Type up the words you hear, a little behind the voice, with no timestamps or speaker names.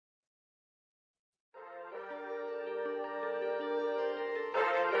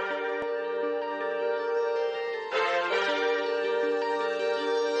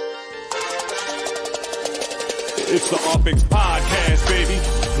It's the UPX Podcast, baby.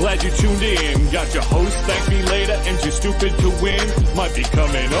 Glad you tuned in. Got your host, Thank Me Later, and you're stupid to win. Might be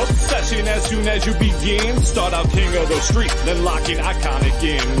coming up. Session as soon as you begin. Start out king of the street, then lock in iconic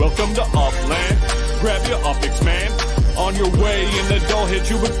in. Welcome to Upland. Grab your UPX, man. On your way in the door, hit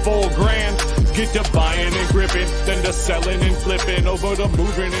you with $4,000. Get to buying and gripping, then to selling and flipping, over to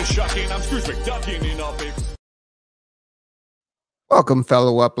moving and shucking. I'm Scrooge McDuckin in UPX. Welcome,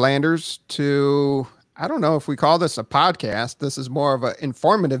 fellow Uplanders, to, I don't know if we call this a podcast. This is more of an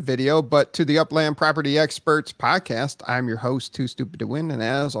informative video, but to the Upland Property Experts Podcast. I'm your host, Too Stupid to Win, and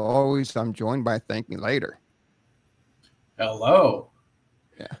as always, I'm joined by ThankMeLater. Hello.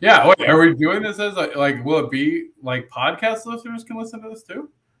 Yeah. Wait, are we doing this as like, will it be like podcast listeners can listen to this too?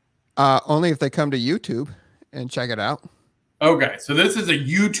 Only if they come to YouTube and check it out. Okay, so this is a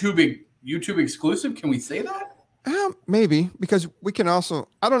YouTube exclusive. Can we say that? Maybe, because we can also,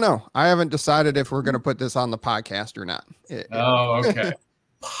 I don't know. I haven't decided if we're going to put this on the podcast or not. Oh, okay.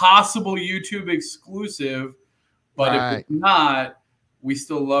 Possible YouTube exclusive, but right. If it's not, we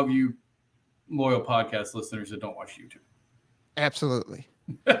still love you, loyal podcast listeners that don't watch YouTube. Absolutely.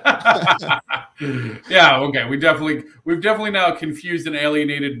 Yeah, okay. We've definitely now confused and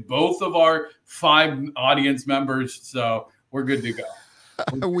alienated both of our 5 audience members, so we're good to go.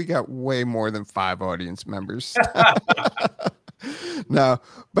 We got way more than 5 audience members. No,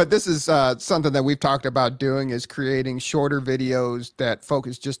 but this is something that we've talked about doing, is creating shorter videos that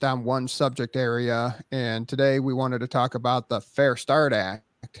focus just on one subject area. And today we wanted to talk about the Fair Start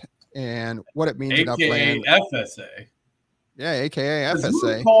Act and what it means in Upland. FSA. Yeah, AKA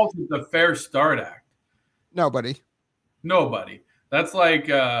FSA. Who calls it the Fair Start Act? Nobody. That's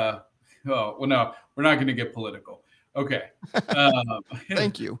like, oh, well, no, we're not going to get political. Okay.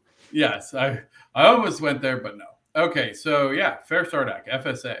 Thank you. Yes, I almost went there, but no. Okay, so yeah, Fair Start Act,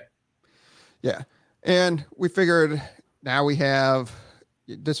 FSA. Yeah, and we figured now we have,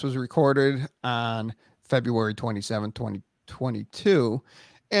 this was recorded on February 27, 2022,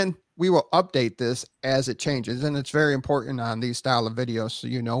 and we will update this as it changes. And it's very important on these style of videos, so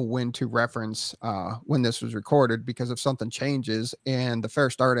you know when to reference when this was recorded, because if something changes, and the Fair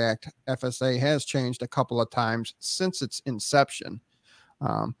Start Act, FSA, has changed a couple of times since its inception.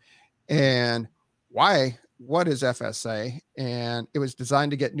 And what is FSA? And it was designed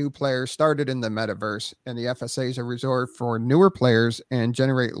to get new players started in the metaverse, and the FSA is a resort for newer players and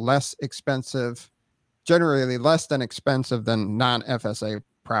generally less than expensive than non-FSA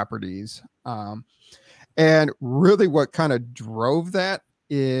properties. And really what kind of drove that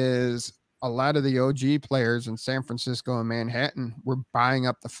is a lot of the OG players in San Francisco and Manhattan were buying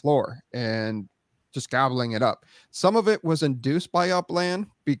up the floor and just gobbling it up. Some of it was induced by Upland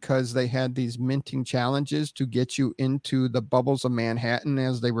because they had these minting challenges to get you into the bubbles of Manhattan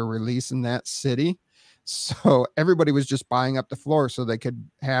as they were releasing that city. So everybody was just buying up the floor so they could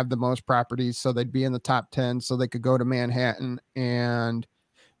have the most properties, so they'd be in the top 10, so they could go to Manhattan and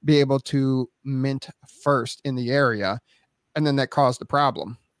be able to mint first in the area. And then that caused the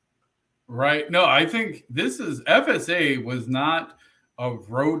problem. Right. No, I think FSA was not a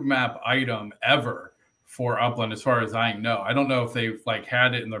roadmap item ever for Upland, as far as I know. I don't know if they've like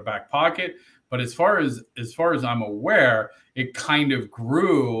had it in their back pocket, but as far as I'm aware, it kind of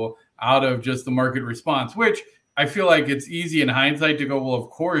grew out of just the market response, which I feel like it's easy in hindsight to go, well,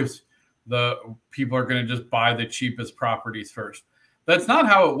 of course, the people are going to just buy the cheapest properties first. That's not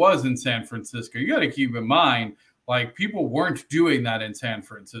how it was in San Francisco. You got to keep in mind, like, people weren't doing that in San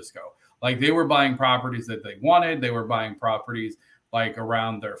Francisco. Like, they were buying properties that they wanted. They were buying properties like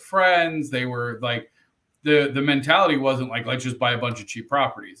around their friends. They were like, the mentality wasn't like, let's just buy a bunch of cheap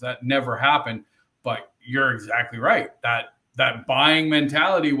properties. That never happened. But you're exactly right. That buying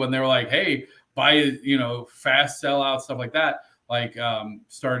mentality, when they were like, hey, buy, fast sellout, stuff like that, like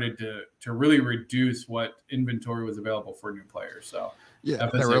started to really reduce what inventory was available for new players. So yeah,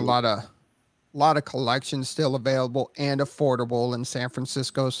 there were a lot of collections still available and affordable in San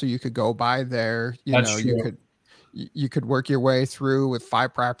Francisco, so you could go buy there. You could work your way through with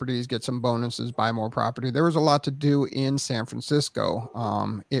 5 properties, get some bonuses, buy more property. There was a lot to do in San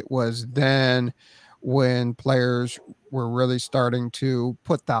Francisco. It was then when players were really starting to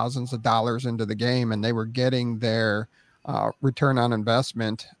put thousands of dollars into the game, and they were getting their return on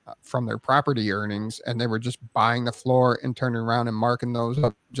investment from their property earnings, and they were just buying the floor and turning around and marking those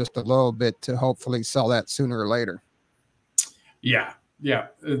up just a little bit to hopefully sell that sooner or later. Yeah,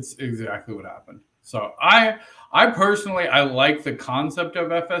 it's exactly what happened. So I personally, I like the concept of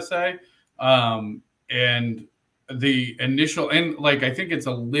FSA, and the initial, and like, I think it's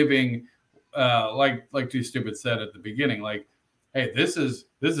a living, like Too Stupid said at the beginning, like, hey, this is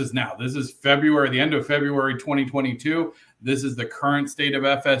now. This is February, the end of February 2022. This is the current state of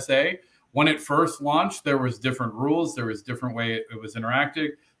FSA. When it first launched, there was different rules. There was different way it was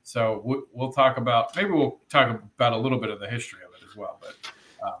interacting. So we'll talk about, maybe we'll talk about a little bit of the history of it as well. But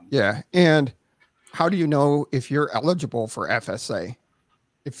yeah. And how do you know if you're eligible for FSA?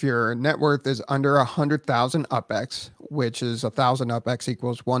 If your net worth is under 100,000 UPX, which is 1,000 UPX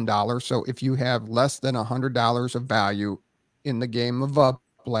equals $1. So if you have less than $100 of value in the game of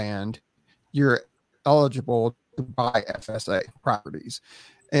Upland, you're eligible to buy FSA properties.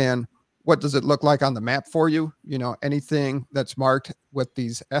 And what does it look like on the map for you? You know, anything that's marked with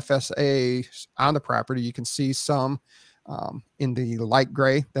these FSAs on the property, you can see some in the light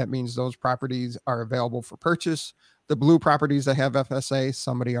gray. That means those properties are available for purchase. The blue properties that have FSA,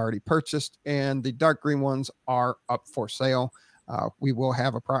 somebody already purchased, and the dark green ones are up for sale. We will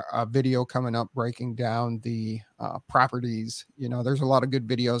have a video coming up breaking down the properties. You know, there's a lot of good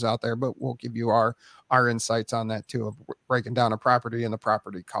videos out there, but we'll give you our insights on that too, of breaking down a property and the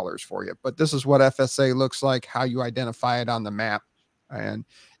property colors for you. But this is what FSA looks like, how you identify it on the map. And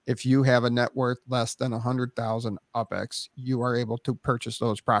if you have a net worth less than 100,000 UPX, you are able to purchase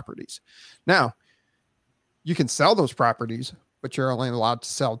those properties. Now, you can sell those properties, but you're only allowed to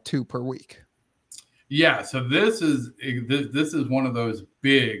sell 2 per week. Yeah, so this is one of those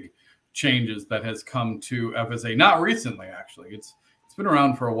big changes that has come to FSA. Not recently, actually. It's been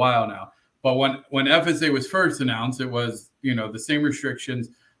around for a while now. But when FSA was first announced, it was, you know, the same restrictions.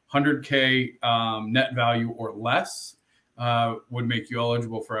 100K net value or less would make you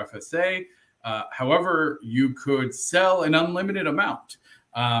eligible for FSA. However, you could sell an unlimited amount.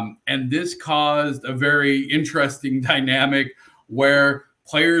 And this caused a very interesting dynamic where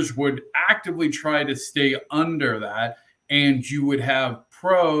players would actively try to stay under that, and you would have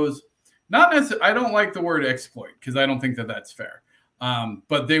pros, not necessarily, I don't like the word exploit because I don't think that that's fair.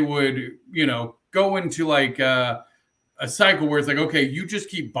 But they would, you know, go into like a cycle where it's like, okay, you just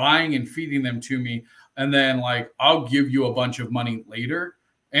keep buying and feeding them to me, and then like I'll give you a bunch of money later.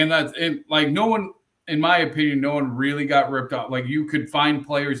 And that's it. Like no one, in my opinion, no one really got ripped off. Like you could find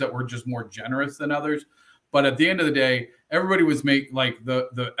players that were just more generous than others. But at the end of the day, everybody was like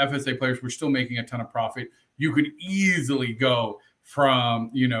the FSA players were still making a ton of profit. You could easily go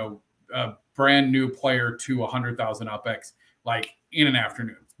from, you know, a brand new player to 100,000 UPX like in an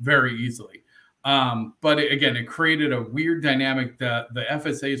afternoon, very easily. But again, it created a weird dynamic that the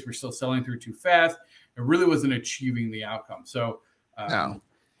FSAs were still selling through too fast. It really wasn't achieving the outcome. So No.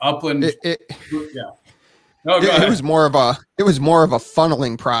 Upland, yeah. No, it was more of a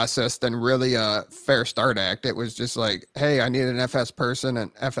funneling process than really a fair start act. It was just like, hey, I need an FS person,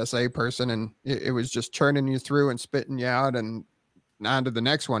 an FSA person, and it was just churning you through and spitting you out and on to the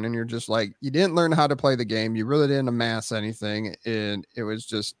next one. And you're just like, you didn't learn how to play the game. You really didn't amass anything. And it was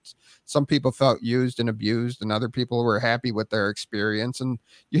just, some people felt used and abused, and other people were happy with their experience. And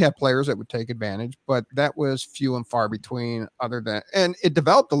you had players that would take advantage, but that was few and far between. Other than, and it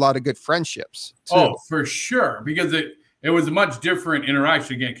developed a lot of good friendships too. Oh, for sure. Because it was a much different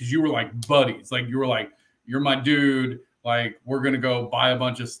interaction again, because you were like buddies. Like you were like, you're my dude. Like we're going to go buy a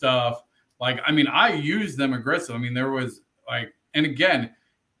bunch of stuff. Like, I mean, I used them aggressive. I mean, there was like, and again,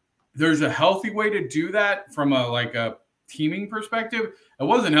 there's a healthy way to do that from a teaming perspective. It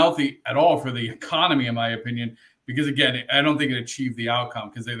wasn't healthy at all for the economy, in my opinion, because again, I don't think it achieved the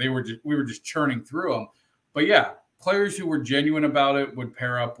outcome because we were just churning through them. But yeah, players who were genuine about it would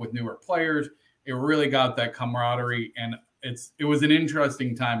pair up with newer players. It really got that camaraderie, and it was an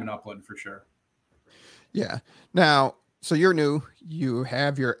interesting time in Upland for sure. Yeah. Now, so you're new, you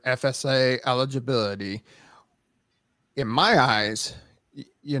have your FSA eligibility. In my eyes,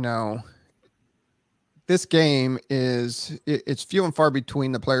 you know, this game it's few and far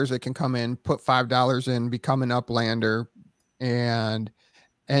between the players that can come in, put $5 in, become an Uplander, and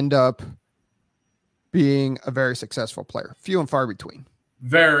end up being a very successful player. Few and far between.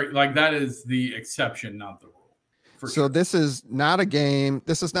 Very, like that is the exception, not the rule. So sure. This is not a game.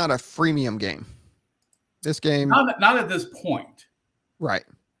 This is not a freemium game. This game, not at this point, right?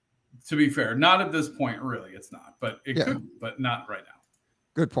 To be fair, not at this point, really, it's not. But it could, but not right now.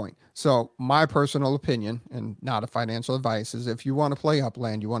 Good point. So my personal opinion, and not a financial advice, is if you want to play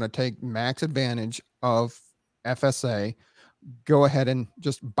Upland, you want to take max advantage of FSA, go ahead and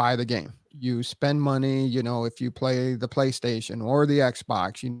just buy the game. You spend money, you know, if you play the PlayStation or the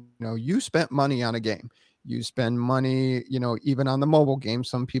Xbox, you know, you spent money on a game. You spend money, you know, even on the mobile game.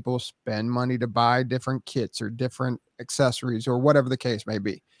 Some people spend money to buy different kits or different accessories or whatever the case may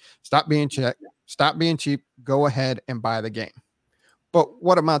be. Stop being cheap. Stop being cheap. Go ahead and buy the game. But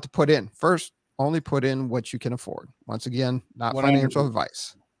what amount to put in? First, only put in what you can afford. Once again, not 100%. financial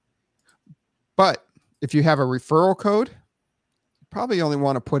advice. But if you have a referral code, you probably only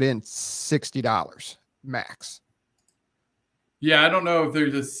want to put in $60 max. Yeah, I don't know if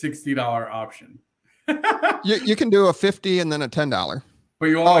there's a $60 option. You can do a $50 and then a $10. But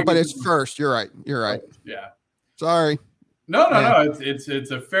you only but it's first. You're right. You're right. Yeah. Sorry. No. It's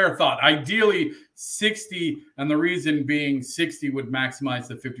a fair thought. Ideally 60, and the reason being 60 would maximize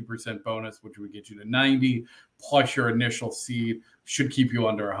the 50% bonus, which would get you to 90, plus your initial seed should keep you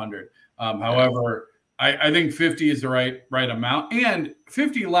under 100. However, I think 50 is the right amount, and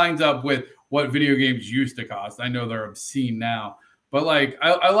 50 lines up with what video games used to cost. I know they're obscene now, but like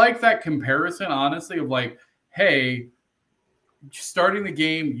I like that comparison, honestly, of like, hey, starting the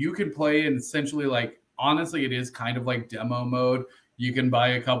game, you can play and essentially like, honestly, it is kind of like demo mode. You can buy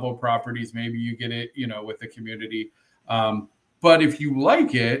a couple of properties. Maybe you get it, with the community. But if you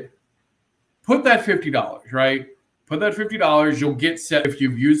like it, put that $50, right? Put that $50. You'll get set if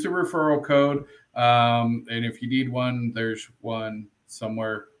you've used a referral code. And if you need one, there's one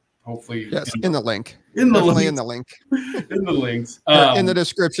somewhere. Hopefully, yes, in the link. In the Definitely link. in the link. In the links. In the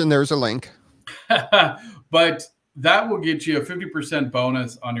description, there's a link. But that will get you a 50%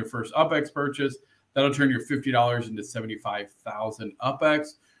 bonus on your first UPX purchase. That'll turn your $50 into 75,000 UPX,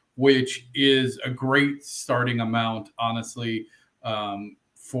 which is a great starting amount, honestly, at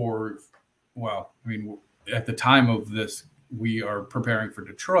the time of this, we are preparing for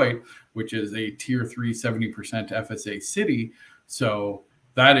Detroit, which is a tier 3, 70% FSA city. So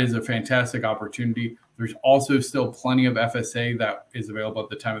that is a fantastic opportunity. There's also still plenty of FSA that is available at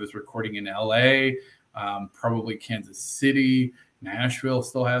the time of this recording in LA, probably Kansas City, Nashville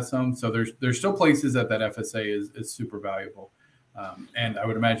still has some. So there's still places that FSA is super valuable. And I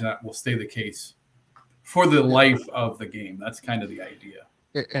would imagine that will stay the case for the life of the game. That's kind of the idea.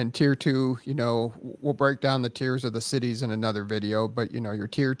 And tier 2, we'll break down the tiers of the cities in another video, but your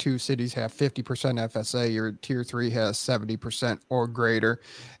tier 2 cities have 50% FSA, your tier 3 has 70% or greater.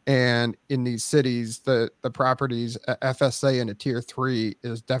 And in these cities, the properties FSA in a tier 3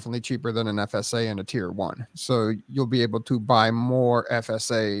 is definitely cheaper than an FSA in a tier 1. So you'll be able to buy more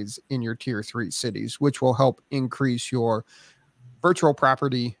FSAs in your tier 3 cities, which will help increase your virtual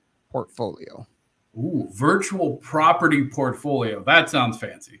property portfolio. Ooh, virtual property portfolio. That sounds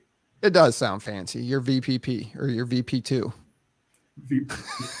fancy. It does sound fancy. Your VPP or your VP2.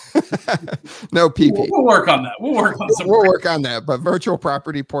 No PP. We'll work on that. We'll work on that. But virtual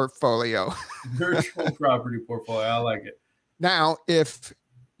property portfolio. Virtual property portfolio. I like it. Now, if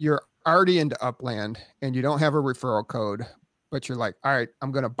you're already into Upland and you don't have a referral code, but you're like, all right,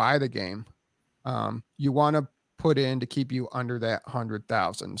 I'm going to buy the game. You want to put in to keep you under that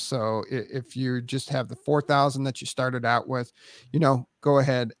 100,000. So if you just have the 4,000 that you started out with, go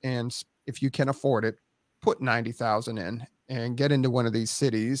ahead and if you can afford it, put 90,000 in and get into one of these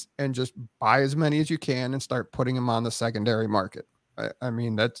cities and just buy as many as you can and start putting them on the secondary market. I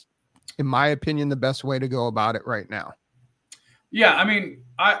mean, that's, in my opinion, the best way to go about it right now. Yeah, I mean,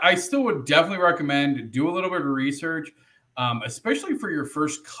 I still would definitely recommend do a little bit of research, especially for your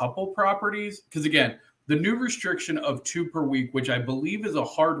first couple properties. Because again, the new restriction of 2 per week, which I believe is a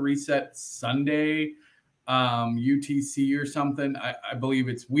hard reset Sunday, UTC or something. I believe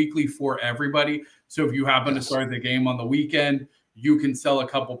it's weekly for everybody. So if you happen to start the game on the weekend, you can sell a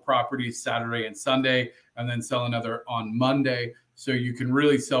couple properties Saturday and Sunday, and then sell another on Monday. So you can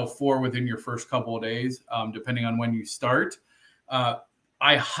really sell 4 within your first couple of days, depending on when you start. I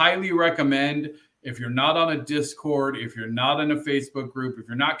highly recommend, if you're not on a Discord, if you're not in a Facebook group, if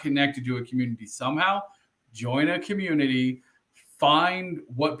you're not connected to a community somehow, join a community, find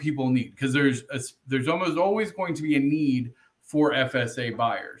what people need, because there's almost always going to be a need for FSA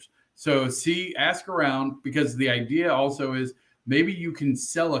buyers. So ask around, because the idea also is maybe you can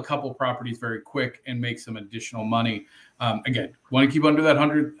sell a couple properties very quick and make some additional money. Again, want to keep under that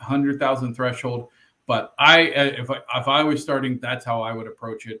 100,000 threshold. But if I was starting, that's how I would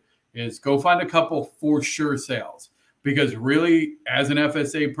approach it, is go find a couple for sure sales. Because really, as an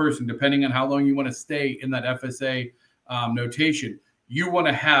FSA person, depending on how long you want to stay in that FSA notation, you want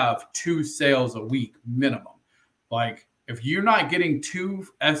to have 2 sales a week minimum. Like, if you're not getting 2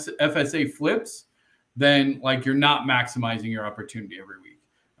 FSA flips, then like you're not maximizing your opportunity every week,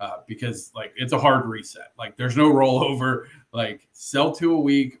 because like it's a hard reset. Like, there's no rollover. Like, sell 2 a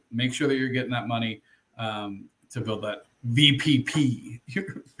week, make sure that you're getting that money to build that VPP.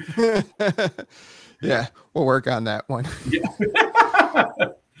 Yeah, we'll work on that one. Yeah.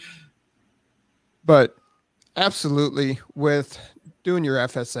 But absolutely, with doing your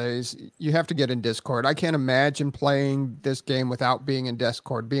FSAs, you have to get in Discord. I can't imagine playing this game without being in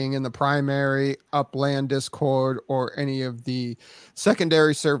Discord, being in the primary Upland Discord or any of the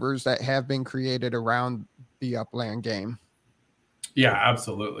secondary servers that have been created around the Upland game. Yeah,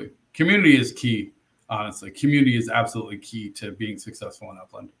 absolutely. Community is key, honestly. Community is absolutely key to being successful in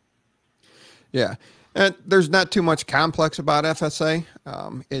Upland. Yeah. And there's not too much complex about FSA.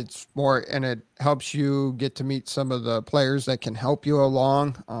 It's more, and it helps you get to meet some of the players that can help you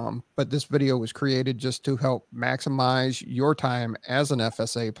along. But this video was created just to help maximize your time as an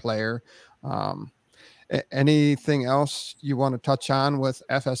FSA player. Anything else you want to touch on with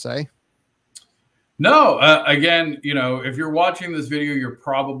FSA? No, again, you know, if you're watching this video, you're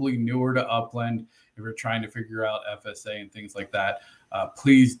probably newer to Upland. If you're trying to figure out FSA and things like that,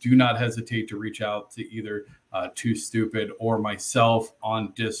 please do not hesitate to reach out to either Too Stupid or myself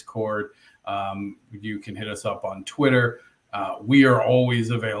on Discord. You can hit us up on Twitter. We are always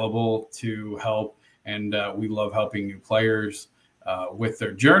available to help, and we love helping new players with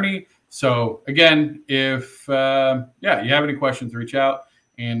their journey. So again, if you have any questions, reach out.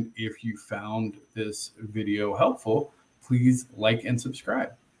 And if you found this video helpful, please like and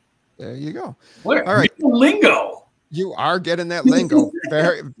subscribe. There you go. All right. Lingo. You are getting that lingo.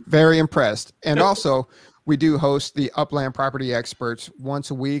 Very, very impressed. And also, we do host the Upland Property Experts once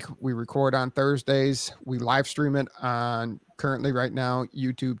a week. We record on Thursdays. We live stream it on currently right now,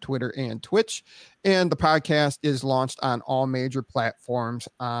 YouTube, Twitter, and Twitch. And the podcast is launched on all major platforms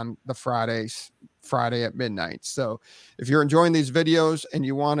on the Friday at midnight. So if you're enjoying these videos and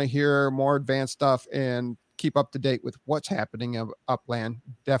you want to hear more advanced stuff and keep up to date with what's happening in Upland,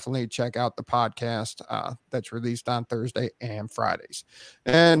 definitely check out the podcast that's released on Thursday and Fridays.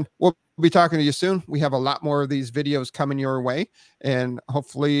 And we'll be talking to you soon. We have a lot more of these videos coming your way, and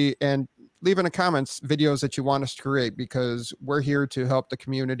hopefully, and leave in the comments videos that you want us to create, because we're here to help the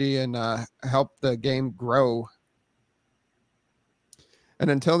community and help the game grow. And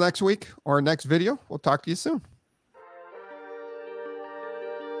until next week or next video, we'll talk to you soon.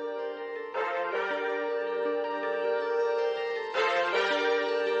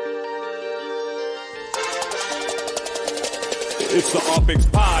 It's the UPX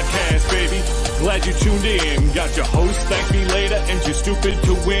Podcast, baby. Glad you tuned in. Got your host, ThankMeLater, and you're stupid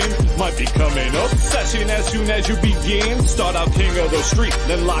to win. Might be coming up session as soon as you begin. Start out king of the street,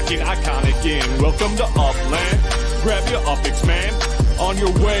 then lock in iconic in. Welcome to Upland. Grab your UPX, man. On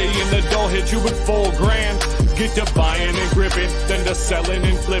your way, and the door hit you with $4,000. Get to buying and gripping, then to selling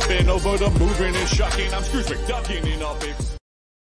and flipping. Over to moving and shucking. I'm Scrooge McDuckin in UPX.